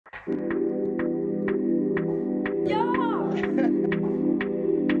Hi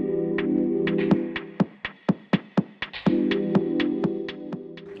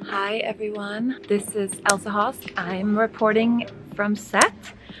everyone, this is Elsa Hosk. I'm reporting from set.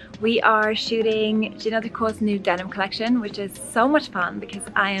 We are shooting Gina Tricot's new denim collection, which is so much fun because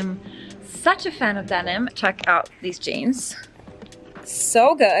I am such a fan of denim. Check out these jeans.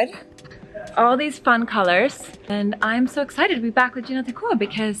 So good. All these fun colors. And I'm so excited to be back with Gina Tricot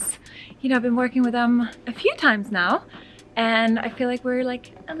because, you know, I've been working with them a few times now. And I feel like we're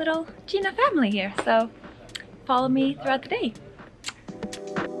like a little Gina family here. So follow me throughout the day.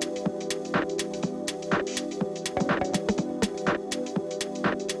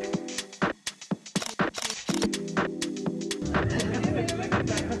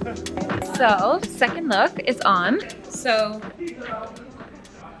 So, second look is on. So,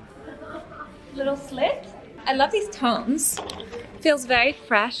 little slit. I love these tones. Feels very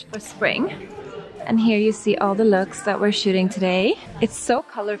fresh for spring. And here you see all the looks that we're shooting today. It's so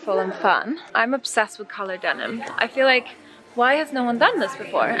colorful and fun. I'm obsessed with color denim. I feel like, why has no one done this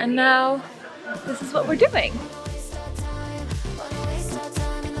before? And now, this is what we're doing.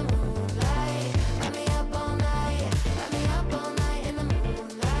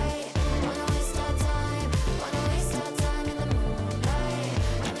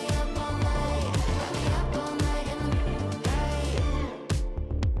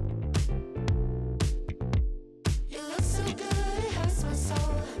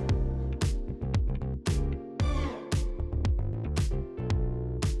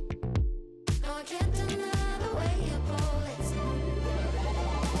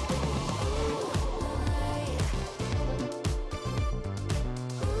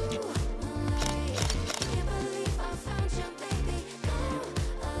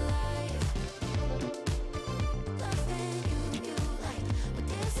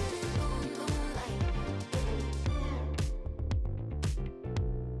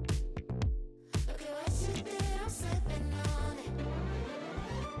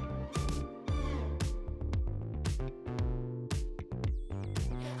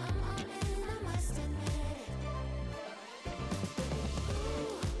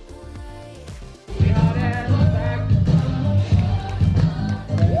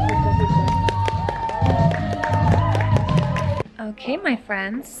 Okay, my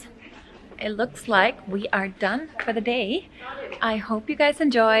friends, it looks like we are done for the day. I hope you guys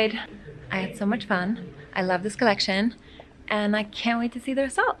enjoyed. I had so much fun. I love this collection and I can't wait to see the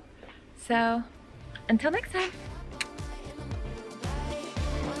result. So until next time.